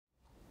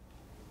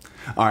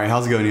Alright,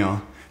 how's it going,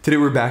 y'all? Today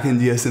we're back in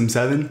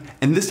DSM7,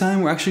 and this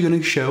time we're actually going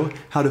to show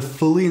how to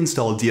fully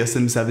install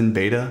DSM7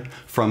 beta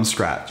from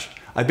scratch.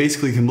 I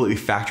basically completely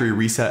factory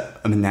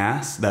reset a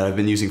NAS that I've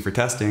been using for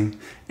testing,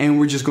 and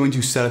we're just going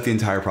to set up the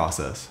entire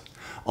process.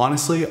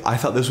 Honestly, I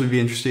thought this would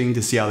be interesting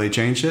to see how they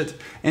changed it,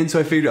 and so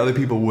I figured other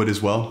people would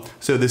as well,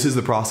 so this is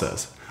the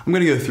process. I'm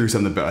going to go through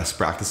some of the best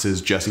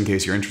practices just in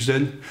case you're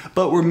interested,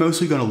 but we're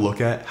mostly going to look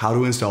at how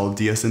to install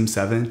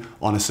DSM7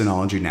 on a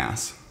Synology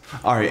NAS.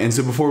 Alright, and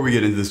so before we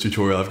get into this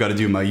tutorial, I've got to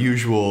do my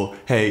usual,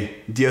 hey,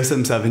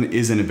 DSM7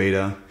 is in a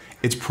beta.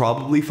 It's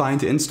probably fine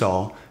to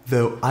install,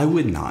 though I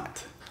would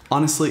not.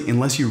 Honestly,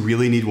 unless you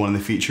really need one of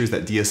the features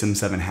that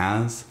DSM7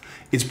 has,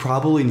 it's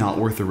probably not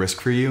worth the risk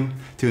for you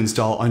to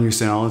install on your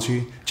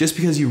Synology just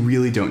because you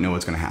really don't know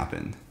what's going to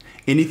happen.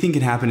 Anything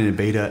can happen in a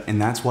beta,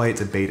 and that's why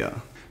it's a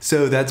beta.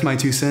 So that's my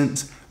 2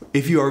 cents.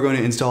 If you are going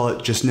to install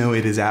it, just know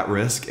it is at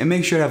risk and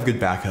make sure to have good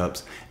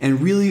backups and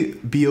really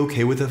be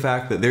okay with the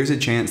fact that there's a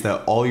chance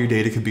that all your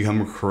data could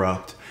become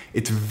corrupt.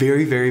 It's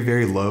very, very,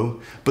 very low,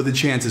 but the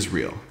chance is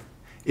real.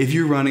 If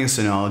you're running a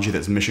Synology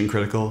that's mission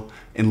critical,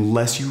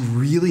 unless you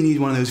really need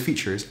one of those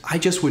features, I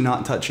just would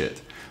not touch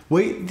it.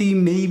 Wait the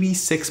maybe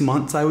 6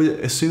 months, I would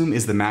assume,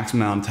 is the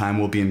maximum amount of time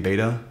we'll be in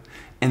beta,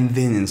 and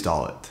then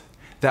install it.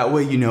 That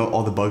way you know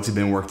all the bugs have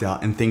been worked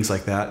out and things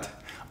like that.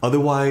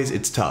 Otherwise,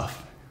 it's tough.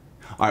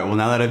 Alright, well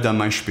now that I've done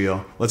my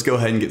spiel, let's go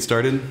ahead and get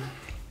started.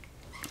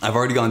 I've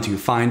already gone to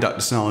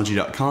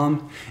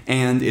find.synology.com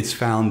and it's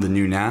found the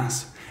new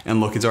NAS.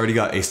 And look, it's already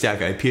got a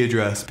static IP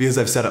address because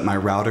I've set up my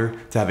router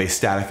to have a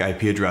static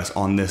IP address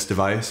on this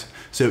device.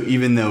 So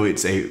even though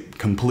it's a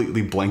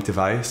completely blank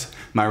device,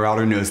 my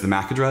router knows the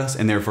MAC address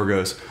and therefore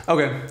goes,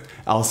 okay,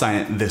 I'll assign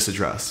it this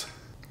address.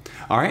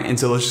 Alright, and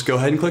so let's just go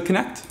ahead and click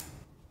connect.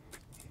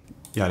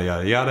 Yada,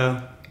 yada,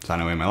 yada.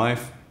 Sign away my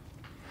life.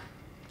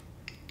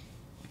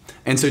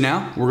 And so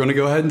now we're going to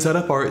go ahead and set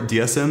up our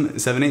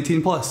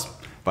DSM718 Plus.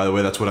 By the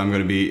way, that's what I'm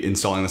going to be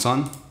installing this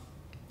on.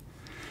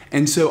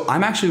 And so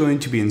I'm actually going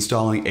to be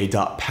installing a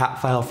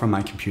 .pat file from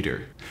my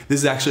computer. This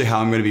is actually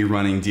how I'm going to be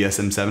running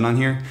DSM7 on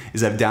here,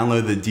 is I've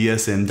downloaded the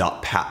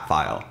dsm.pat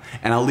file.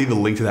 And I'll leave a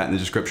link to that in the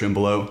description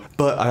below.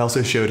 But I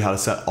also showed how to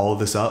set all of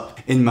this up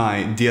in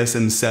my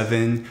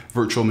DSM7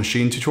 virtual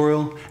machine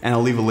tutorial, and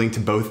I'll leave a link to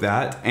both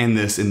that and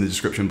this in the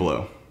description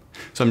below.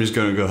 So I'm just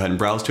going to go ahead and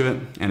browse to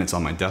it, and it's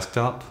on my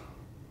desktop.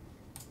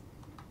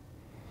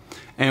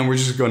 And we're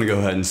just going to go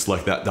ahead and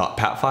select that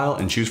 .pat file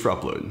and choose for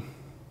upload.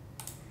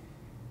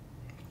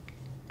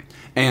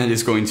 And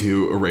it's going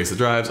to erase the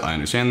drives, I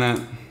understand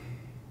that.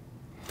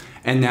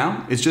 And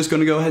now it's just going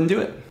to go ahead and do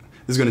it.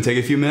 This is going to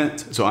take a few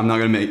minutes, so I'm not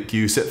going to make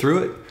you sit through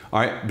it.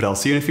 Alright, but I'll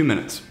see you in a few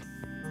minutes.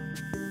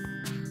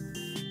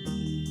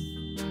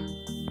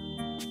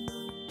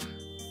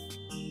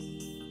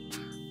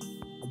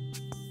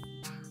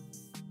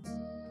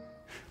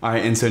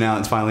 Alright, and so now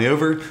it's finally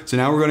over. So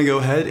now we're going to go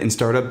ahead and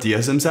start up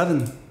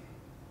DSM7.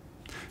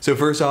 So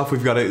first off,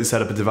 we've got to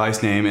set up a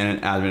device name and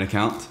an admin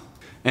account.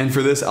 And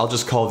for this, I'll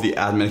just call the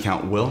admin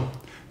account Will.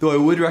 Though I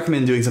would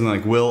recommend doing something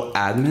like Will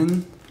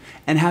Admin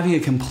and having a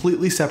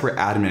completely separate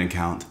admin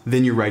account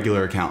than your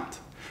regular account.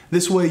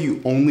 This way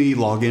you only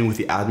log in with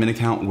the admin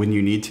account when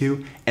you need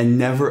to and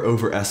never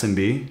over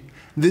SMB.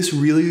 This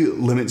really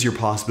limits your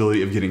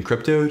possibility of getting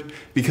cryptoed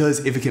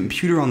because if a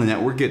computer on the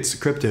network gets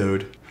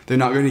cryptoed, they're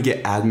not going to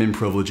get admin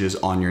privileges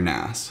on your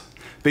NAS.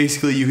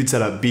 Basically, you could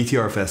set up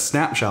BTRFS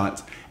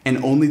snapshots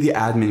and only the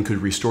admin could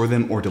restore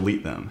them or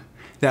delete them.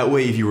 That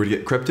way, if you were to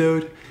get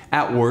cryptoed,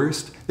 at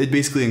worst, they'd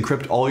basically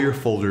encrypt all your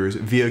folders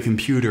via a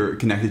computer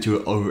connected to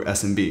it over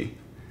SMB.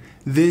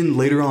 Then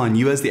later on,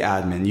 you as the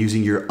admin,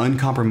 using your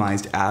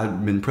uncompromised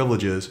admin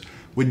privileges,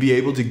 would be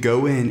able to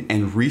go in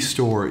and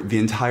restore the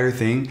entire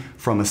thing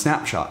from a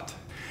snapshot.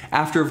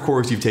 After, of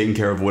course, you've taken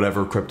care of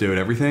whatever cryptoed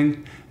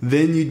everything,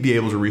 then you'd be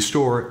able to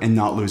restore and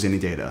not lose any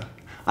data.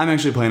 I'm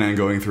actually planning on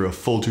going through a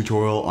full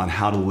tutorial on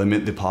how to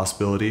limit the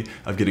possibility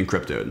of getting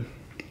cryptoed.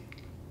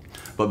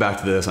 But back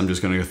to this, I'm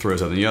just going to throw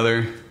something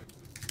together.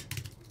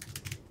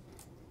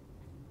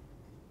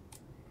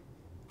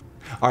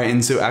 Alright,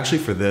 and so actually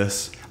for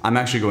this, I'm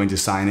actually going to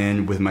sign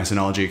in with my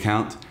Synology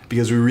account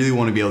because we really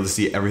want to be able to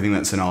see everything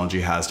that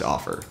Synology has to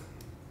offer.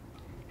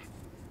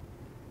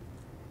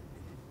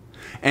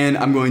 And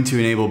I'm going to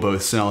enable both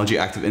Synology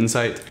Active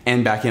Insight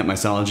and backing up my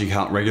Synology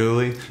account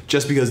regularly,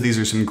 just because these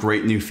are some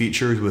great new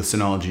features with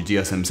Synology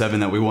DSM7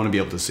 that we want to be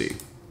able to see.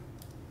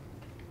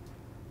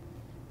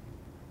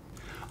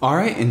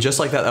 Alright, and just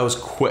like that, that was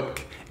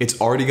quick. It's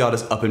already got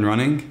us up and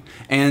running,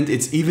 and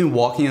it's even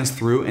walking us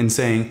through and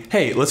saying,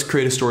 hey, let's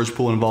create a storage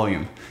pool and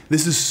volume.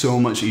 This is so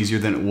much easier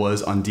than it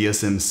was on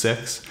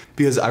DSM6,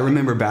 because I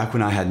remember back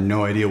when I had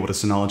no idea what a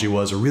Synology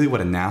was, or really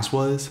what a NAS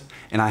was,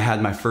 and I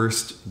had my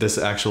first, this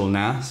actual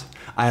NAS,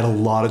 I had a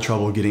lot of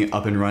trouble getting it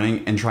up and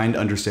running and trying to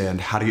understand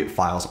how to get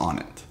files on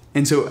it.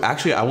 And so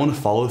actually I want to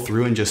follow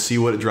through and just see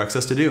what it directs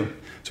us to do.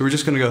 So we're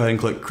just going to go ahead and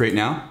click Create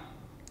Now.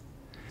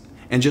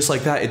 And just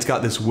like that, it's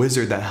got this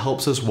wizard that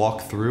helps us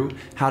walk through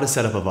how to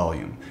set up a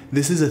volume.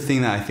 This is a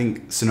thing that I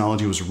think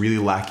Synology was really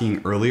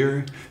lacking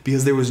earlier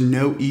because there was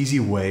no easy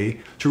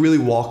way to really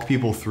walk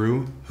people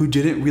through who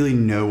didn't really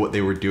know what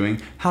they were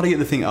doing, how to get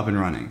the thing up and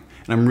running.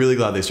 And I'm really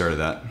glad they started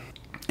that.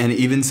 And it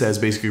even says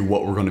basically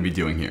what we're going to be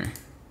doing here.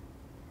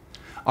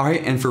 All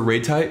right, and for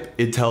RAID type,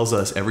 it tells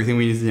us everything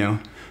we need to know.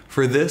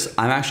 For this,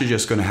 I'm actually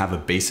just going to have a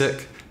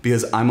basic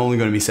because I'm only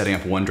going to be setting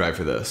up one drive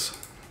for this.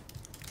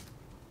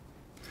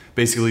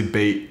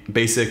 Basically,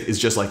 basic is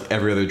just like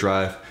every other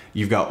drive.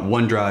 You've got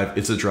one drive,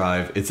 it's a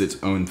drive, it's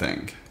its own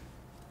thing.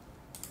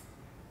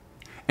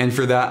 And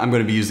for that, I'm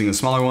going to be using a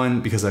smaller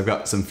one because I've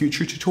got some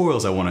future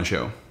tutorials I want to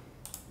show.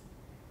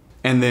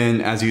 And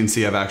then, as you can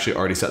see, I've actually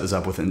already set this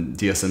up within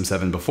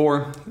DSM7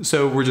 before,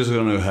 so we're just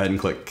going to go ahead and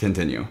click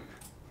continue.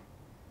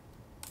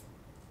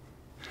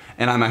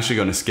 And I'm actually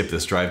going to skip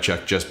this drive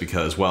check just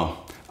because,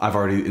 well, I've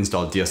already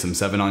installed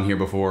DSM7 on here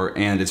before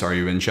and it's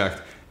already been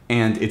checked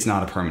and it's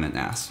not a permanent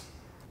NAS.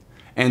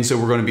 And so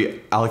we're going to be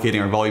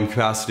allocating our volume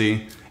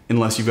capacity.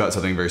 Unless you've got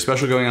something very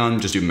special going on,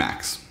 just do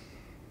max.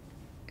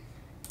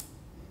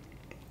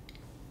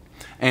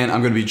 And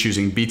I'm going to be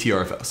choosing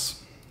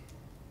BTRFS.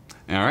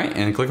 All right,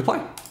 and click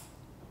apply.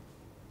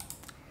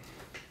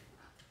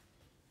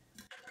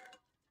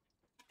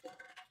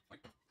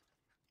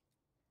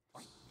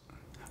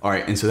 All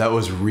right, and so that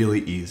was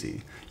really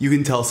easy. You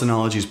can tell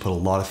Synology's put a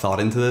lot of thought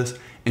into this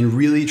and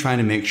really trying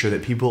to make sure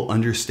that people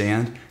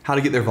understand how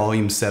to get their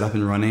volume set up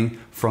and running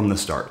from the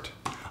start.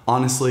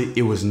 Honestly,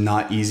 it was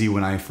not easy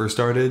when I first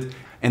started,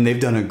 and they've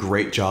done a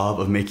great job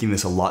of making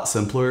this a lot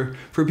simpler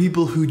for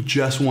people who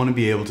just want to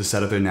be able to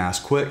set up their NAS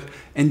quick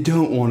and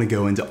don't want to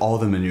go into all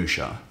the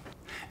minutia.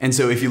 And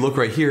so if you look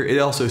right here, it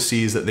also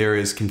sees that there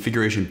is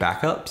configuration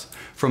backups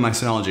from my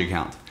Synology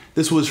account.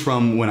 This was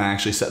from when I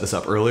actually set this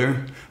up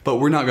earlier, but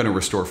we're not going to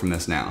restore from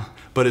this now.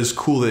 But it's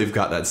cool that they've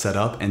got that set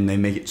up and they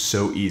make it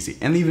so easy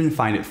and they even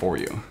find it for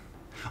you.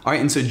 All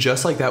right, and so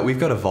just like that, we've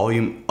got a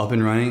volume up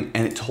and running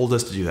and it told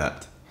us to do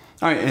that.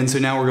 All right, and so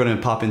now we're going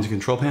to pop into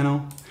control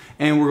panel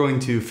and we're going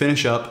to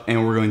finish up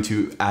and we're going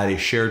to add a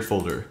shared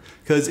folder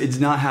because it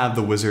did not have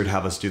the wizard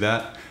have us do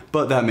that,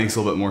 but that makes a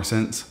little bit more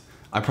sense.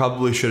 I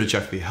probably should have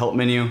checked the help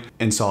menu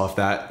and saw if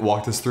that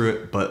walked us through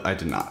it, but I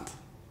did not.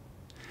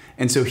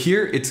 And so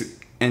here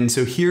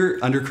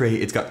under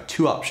create, it's got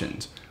two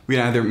options. We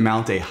can either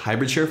mount a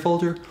hybrid share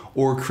folder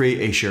or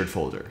create a shared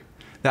folder.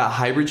 That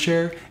hybrid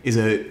share is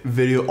a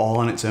video all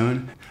on its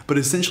own, but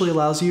essentially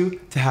allows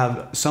you to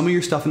have some of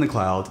your stuff in the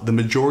cloud, the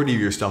majority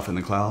of your stuff in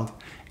the cloud,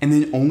 and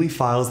then only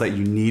files that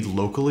you need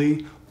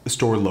locally,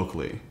 stored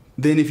locally.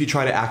 Then if you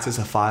try to access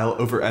a file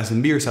over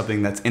SMB or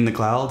something that's in the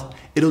cloud,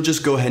 it'll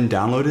just go ahead and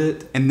download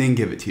it and then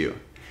give it to you.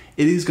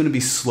 It is going to be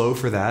slow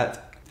for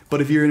that,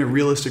 but if you're in a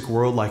realistic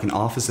world like an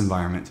office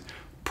environment,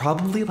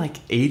 probably like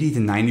 80 to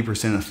 90%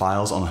 of the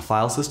files on the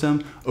file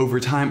system over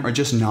time are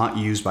just not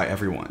used by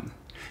everyone.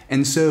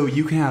 And so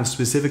you can have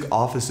specific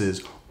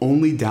offices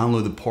only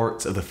download the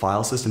parts of the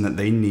file system that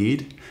they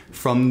need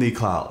from the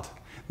cloud.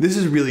 This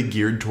is really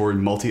geared toward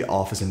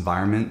multi-office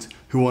environments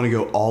who want to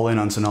go all in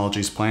on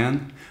Synology's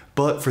plan.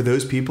 But for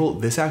those people,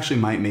 this actually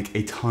might make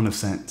a ton of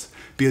sense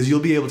because you'll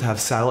be able to have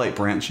satellite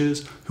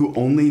branches who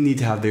only need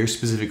to have their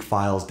specific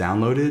files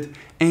downloaded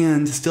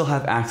and still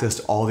have access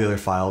to all the other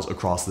files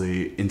across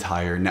the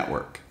entire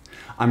network.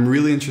 I'm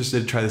really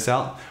interested to try this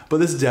out, but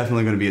this is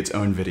definitely going to be its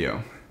own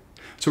video.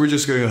 So we're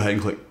just going to go ahead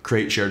and click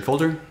create shared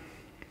folder.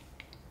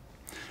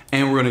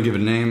 And we're going to give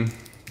it a name.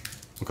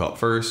 We'll call it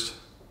first.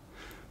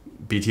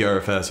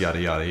 BTRFS,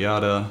 yada, yada,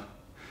 yada.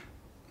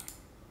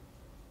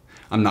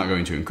 I'm not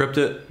going to encrypt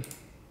it.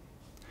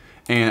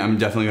 And I'm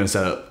definitely going to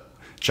set up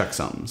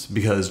checksums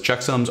because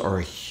checksums are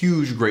a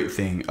huge great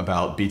thing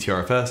about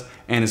BTRFS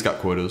and it's got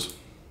quotas.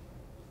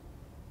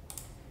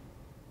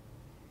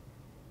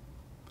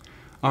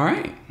 All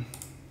right.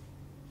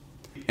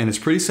 And it's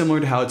pretty similar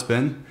to how it's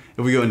been.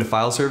 If we go into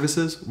file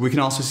services, we can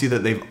also see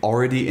that they've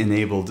already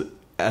enabled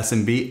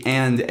SMB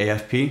and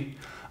AFP.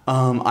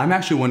 I'm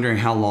actually wondering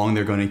how long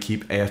they're going to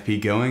keep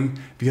AFP going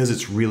because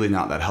it's really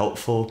not that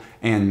helpful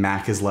and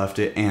Mac has left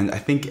it and I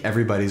think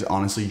everybody's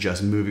honestly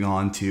just moving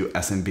on to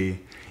SMB.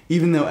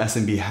 Even though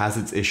SMB has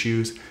its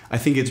issues, I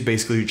think it's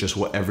basically just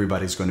what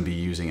everybody's going to be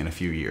using in a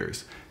few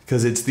years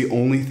because it's the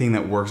only thing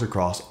that works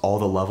across all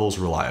the levels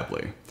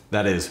reliably.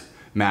 That is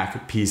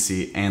Mac,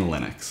 PC, and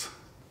Linux.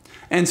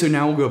 And so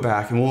now we'll go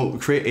back and we'll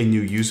create a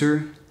new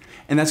user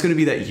and that's going to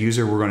be that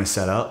user we're going to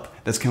set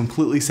up that's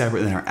completely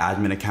separate than our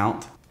admin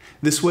account.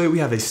 This way we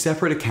have a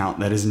separate account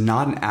that is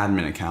not an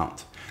admin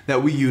account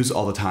that we use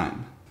all the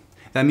time.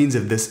 That means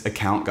if this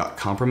account got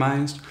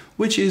compromised,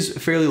 which is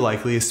fairly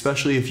likely,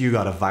 especially if you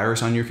got a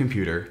virus on your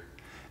computer,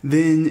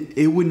 then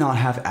it would not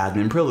have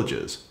admin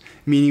privileges,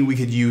 meaning we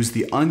could use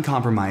the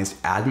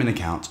uncompromised admin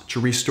account to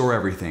restore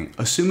everything,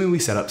 assuming we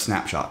set up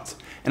snapshots.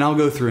 And I'll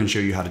go through and show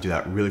you how to do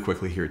that really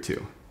quickly here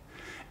too.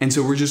 And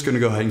so we're just going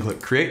to go ahead and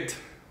click create,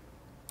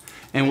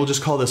 and we'll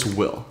just call this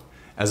will,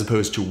 as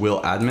opposed to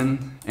will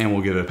admin, and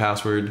we'll give it a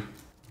password.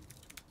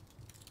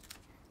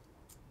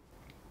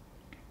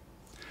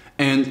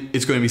 And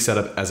it's going going to be set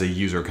up as a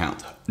user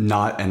account,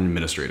 not an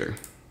administrator.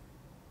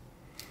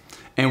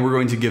 And we're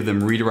going to give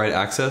them read-write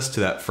access to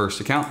that first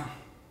account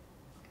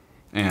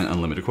and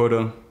unlimited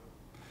quota.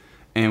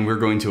 And we're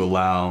going to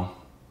allow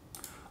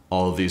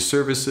all of these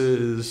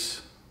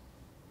services,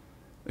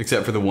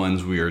 except for the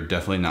ones we are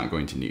definitely not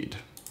going to need.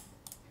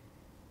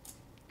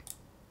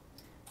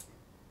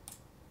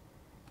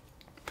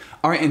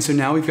 All right, and so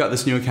now we've got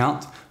this new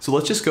account. So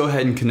let's just go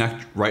ahead and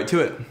connect right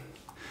to it.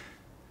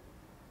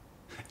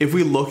 If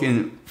we look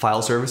in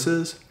file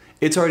services,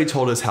 it's already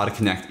told us how to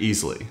connect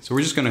easily. So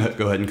we're just gonna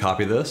go ahead and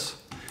copy this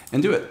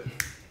and do it.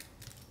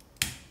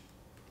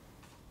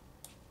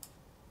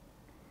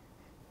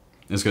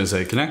 It's gonna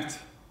say connect.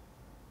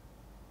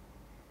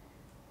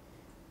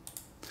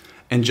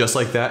 And just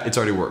like that, it's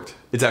already worked.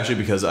 It's actually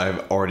because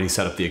I've already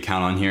set up the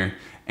account on here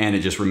and it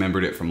just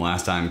remembered it from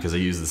last time because I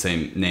used the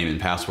same name and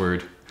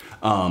password.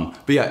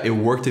 But yeah, it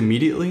worked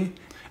immediately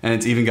and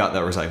it's even got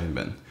that recycling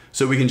bin.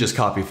 So we can just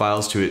copy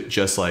files to it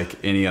just like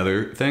any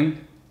other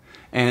thing.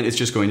 And it's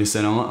just going to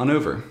send on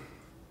over.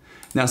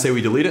 Now say we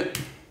delete it.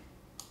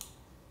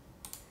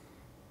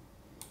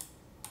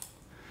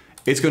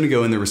 It's going to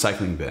go in the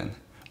recycling bin.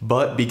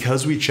 But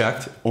because we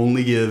checked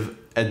only give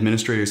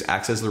administrators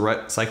access to the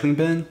recycling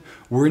bin,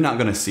 we're not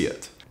going to see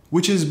it.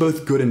 Which is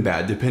both good and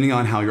bad depending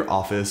on how your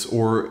office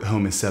or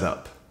home is set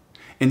up.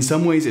 In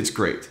some ways it's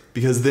great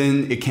because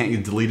then it can't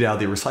get deleted out of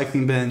the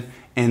recycling bin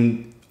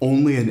and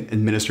only an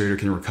administrator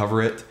can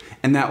recover it.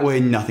 And that way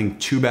nothing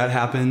too bad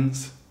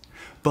happens.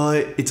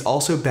 But it's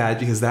also bad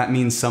because that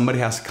means somebody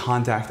has to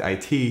contact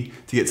IT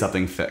to get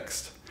something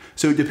fixed.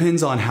 So it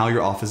depends on how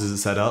your office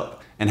is set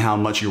up and how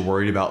much you're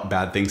worried about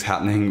bad things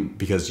happening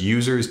because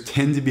users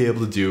tend to be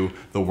able to do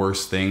the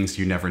worst things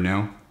you never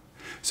know.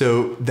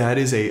 So that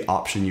is an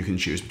option you can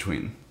choose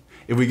between.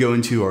 If we go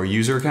into our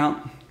user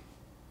account,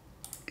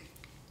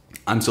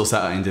 I'm still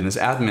signed in as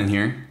admin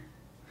here.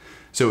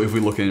 So if we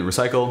look in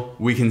recycle,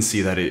 we can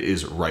see that it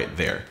is right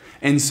there.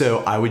 And so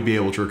I would be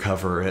able to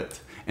recover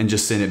it and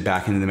just send it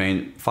back into the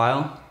main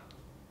file.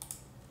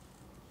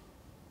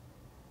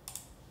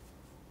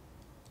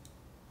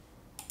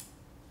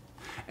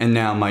 And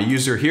now my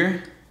user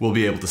here will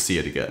be able to see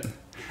it again.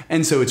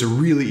 And so it's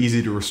really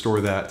easy to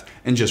restore that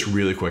and just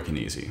really quick and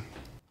easy.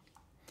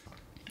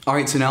 All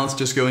right, so now let's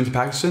just go into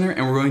Package Center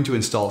and we're going to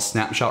install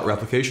Snapshot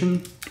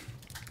Replication.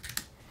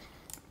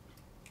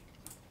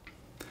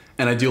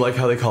 And I do like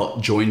how they call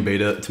it join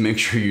beta to make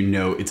sure you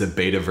know it's a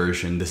beta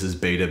version. This is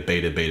beta,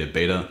 beta, beta,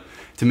 beta.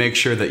 To make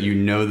sure that you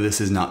know this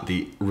is not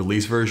the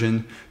release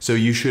version. So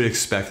you should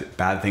expect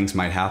bad things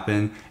might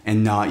happen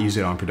and not use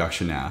it on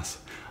production NAS.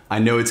 I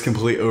know it's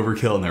complete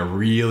overkill and they're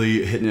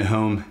really hitting it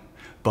home,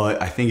 but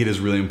I think it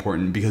is really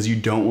important because you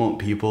don't want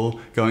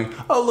people going,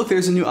 oh look,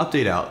 there's a new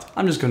update out.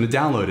 I'm just going to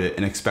download it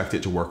and expect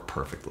it to work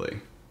perfectly.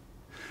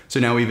 So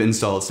now we've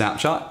installed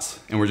Snapshots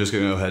and we're just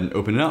going to go ahead and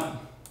open it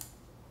up.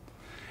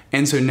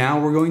 And so now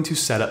we're going to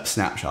set up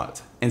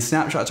snapshots. And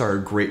snapshots are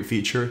a great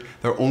feature.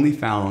 They're only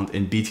found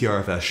in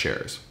BTRFS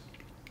shares.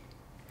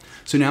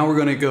 So now we're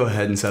going to go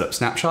ahead and set up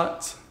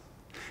snapshots.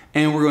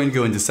 And we're going to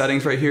go into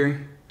settings right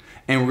here.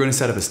 And we're going to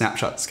set up a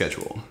snapshot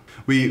schedule.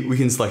 We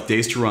can select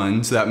days to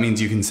run. So that means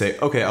you can say,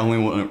 okay, I only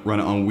want to run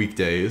it on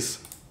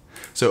weekdays.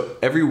 So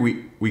every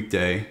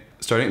weekday,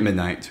 starting at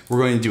midnight, we're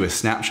going to do a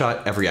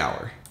snapshot every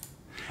hour.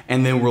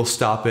 And then we'll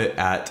stop it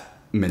at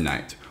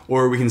midnight.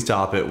 Or we can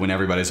stop it when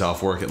everybody's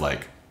off work at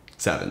like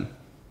 7.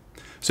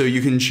 So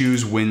you can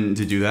choose when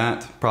to do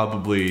that.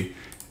 Probably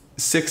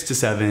 6 to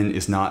 7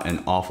 is not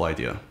an awful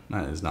idea.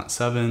 That is not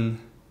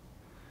 7.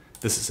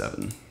 This is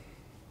 7.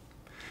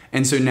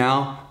 And so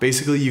now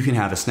basically you can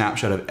have a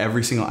snapshot of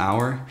every single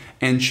hour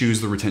and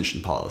choose the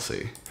retention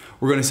policy.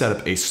 We're going to set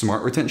up a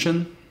smart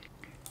retention,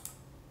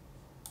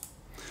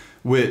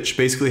 which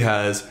basically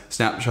has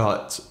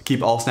snapshots,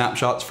 keep all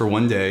snapshots for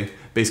 1 day.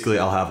 Basically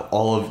I'll have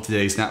all of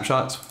today's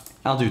snapshots.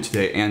 I'll do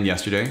today and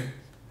yesterday.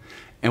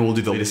 And we'll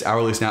do the latest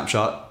hourly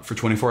snapshot for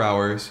 24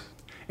 hours.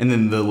 And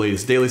then the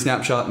latest daily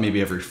snapshot,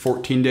 maybe every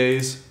 14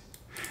 days.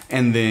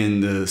 And then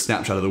the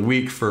snapshot of the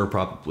week for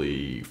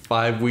probably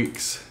 5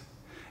 weeks.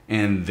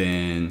 And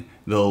then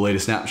the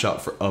latest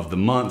snapshot of the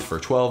month for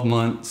 12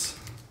 months.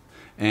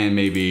 And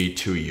maybe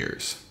 2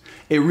 years.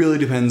 It really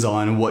depends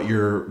on what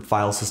your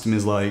file system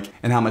is like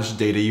and how much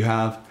data you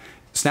have.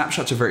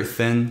 Snapshots are very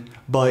thin,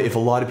 but if a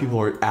lot of people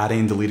are adding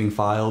and deleting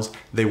files,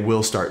 they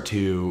will start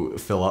to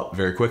fill up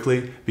very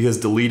quickly because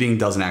deleting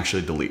doesn't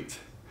actually delete.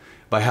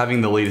 By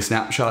having the latest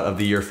snapshot of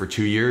the year for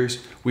 2 years,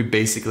 we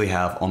basically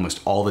have almost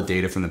all the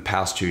data from the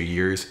past 2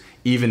 years,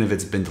 even if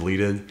it's been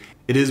deleted.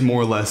 It is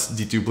more or less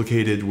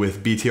deduplicated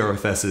with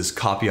BTRFS's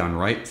copy on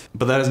write,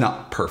 but that is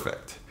not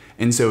perfect.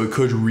 And so it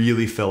could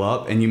really fill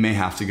up and you may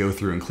have to go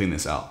through and clean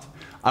this out.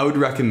 I would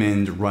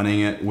recommend running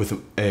it with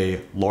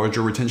a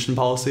larger retention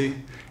policy.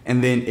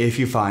 And then if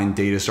you find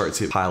data starts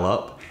to pile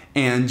up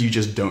and you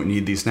just don't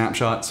need these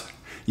snapshots,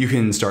 you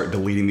can start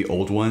deleting the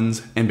old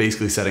ones and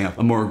basically setting up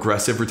a more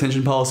aggressive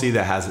retention policy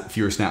that has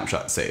fewer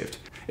snapshots saved.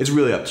 It's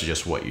really up to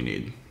just what you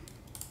need.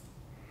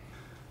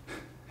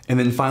 And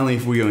then finally,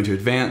 if we go into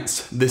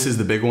advanced, this is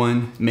the big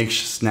one, make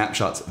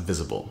snapshots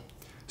visible.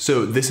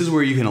 So this is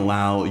where you can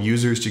allow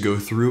users to go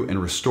through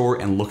and restore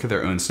and look at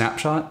their own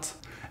snapshots.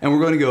 And we're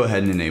going to go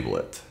ahead and enable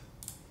it.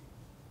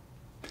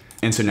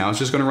 And so now it's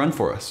just going to run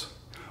for us.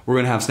 We're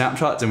going to have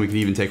snapshots, and we can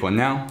even take one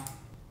now.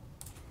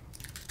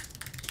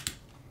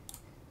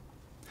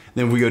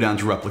 Then if we go down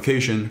to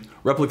replication,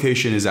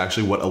 replication is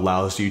actually what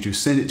allows you to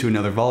send it to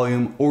another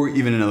volume or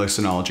even another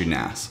Synology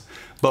NAS.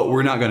 But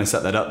we're not going to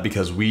set that up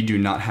because we do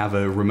not have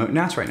a remote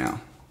NAS right now.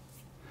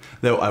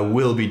 Though I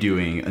will be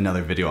doing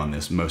another video on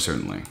this most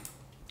certainly.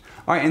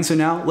 All right, and so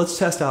now let's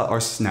test out our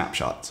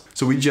snapshots.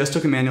 So we just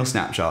took a manual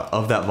snapshot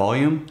of that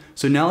volume.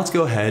 So now let's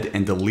go ahead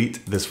and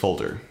delete this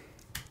folder.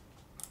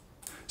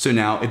 So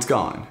now it's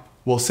gone.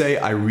 We'll say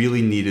I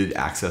really needed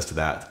access to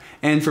that,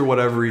 and for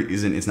whatever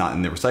reason it's not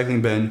in the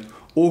recycling bin.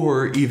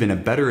 Or even a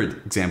better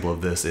example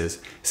of this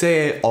is,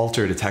 say I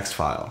altered a text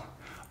file.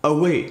 Oh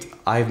wait,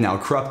 I've now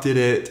corrupted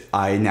it,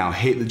 I now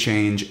hate the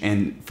change,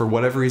 and for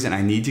whatever reason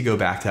I need to go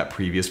back to that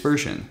previous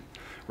version.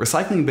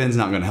 Recycling bin is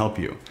not going to help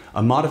you.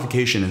 A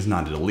modification is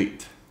not a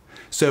delete.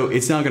 So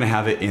it's not going to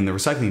have it in the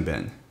recycling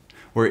bin,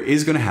 where it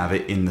is going to have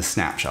it in the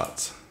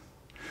snapshots.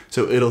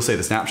 So it'll say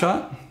the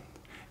snapshot,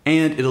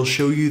 and it'll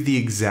show you the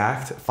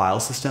exact file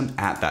system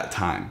at that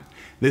time.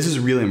 This is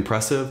really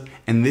impressive,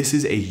 and this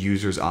is a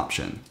user's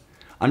option.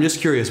 I'm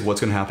just curious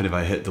what's going to happen if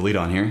I hit delete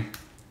on here.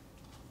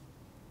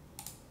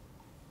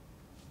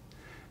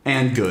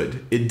 And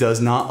good, it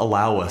does not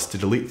allow us to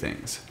delete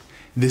things.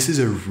 This is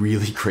a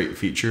really great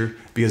feature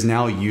because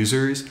now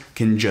users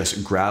can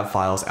just grab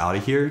files out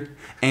of here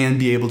and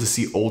be able to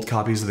see old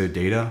copies of their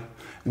data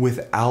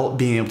without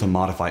being able to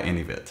modify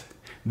any of it.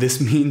 This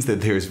means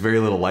that there's very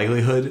little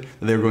likelihood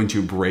that they're going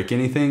to break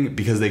anything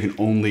because they can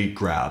only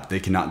grab, they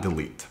cannot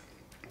delete.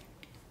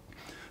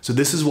 So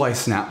this is why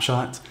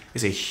snapshots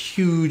is a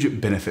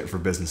huge benefit for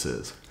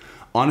businesses.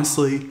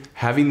 Honestly,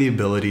 having the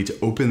ability to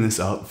open this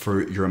up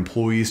for your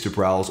employees to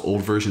browse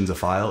old versions of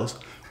files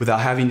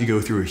without having to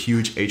go through a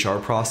huge HR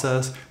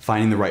process,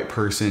 finding the right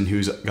person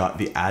who's got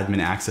the admin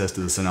access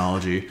to the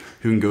Synology,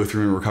 who can go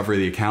through and recover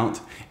the account,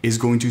 is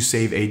going to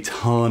save a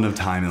ton of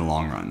time in the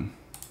long run.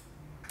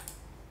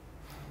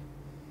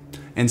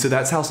 And so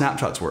that's how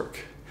snapshots work.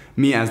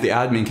 Me as the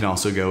admin can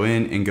also go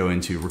in and go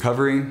into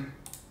recovery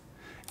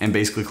and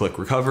basically click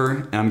recover,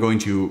 and I'm going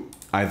to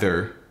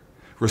either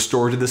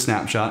restore to the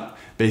snapshot,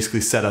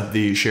 basically set up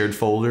the shared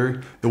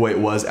folder the way it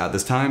was at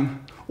this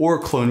time, or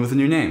clone with a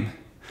new name.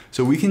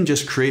 So we can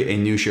just create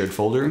a new shared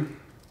folder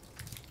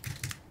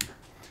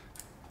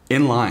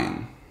in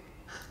line,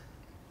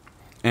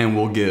 and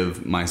we'll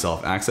give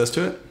myself access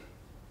to it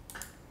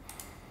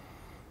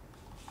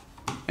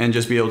and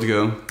just be able to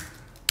go.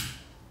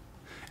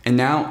 And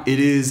now it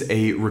is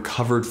a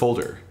recovered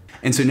folder.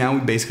 And so now we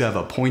basically have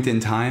a point in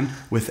time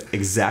with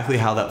exactly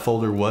how that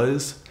folder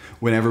was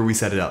whenever we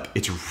set it up.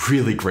 It's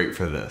really great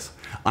for this.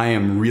 I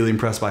am really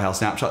impressed by how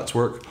snapshots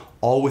work,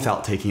 all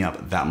without taking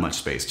up that much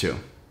space too.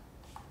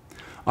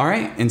 All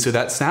right, and so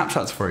that's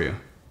snapshots for you.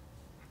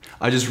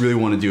 I just really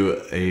want to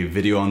do a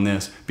video on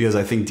this because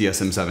I think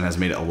DSM7 has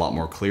made it a lot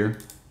more clear.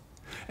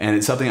 And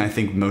it's something I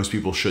think most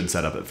people should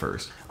set up at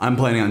first. I'm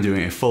planning on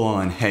doing a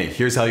full-on, hey,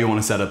 here's how you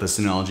want to set up a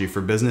Synology for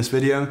business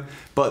video,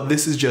 but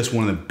this is just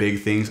one of the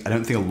big things I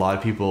don't think a lot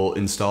of people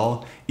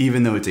install,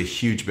 even though it's a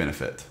huge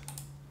benefit.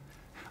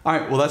 All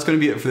right, well that's going to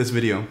be it for this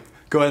video.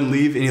 Go ahead and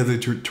leave any other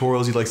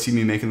tutorials you'd like to see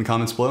me make in the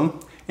comments below.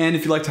 And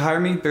if you'd like to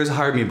hire me, there's a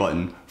hire me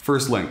button,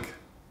 first link.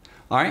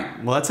 All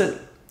right, well that's it.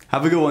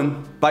 Have a good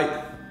one.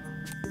 Bye.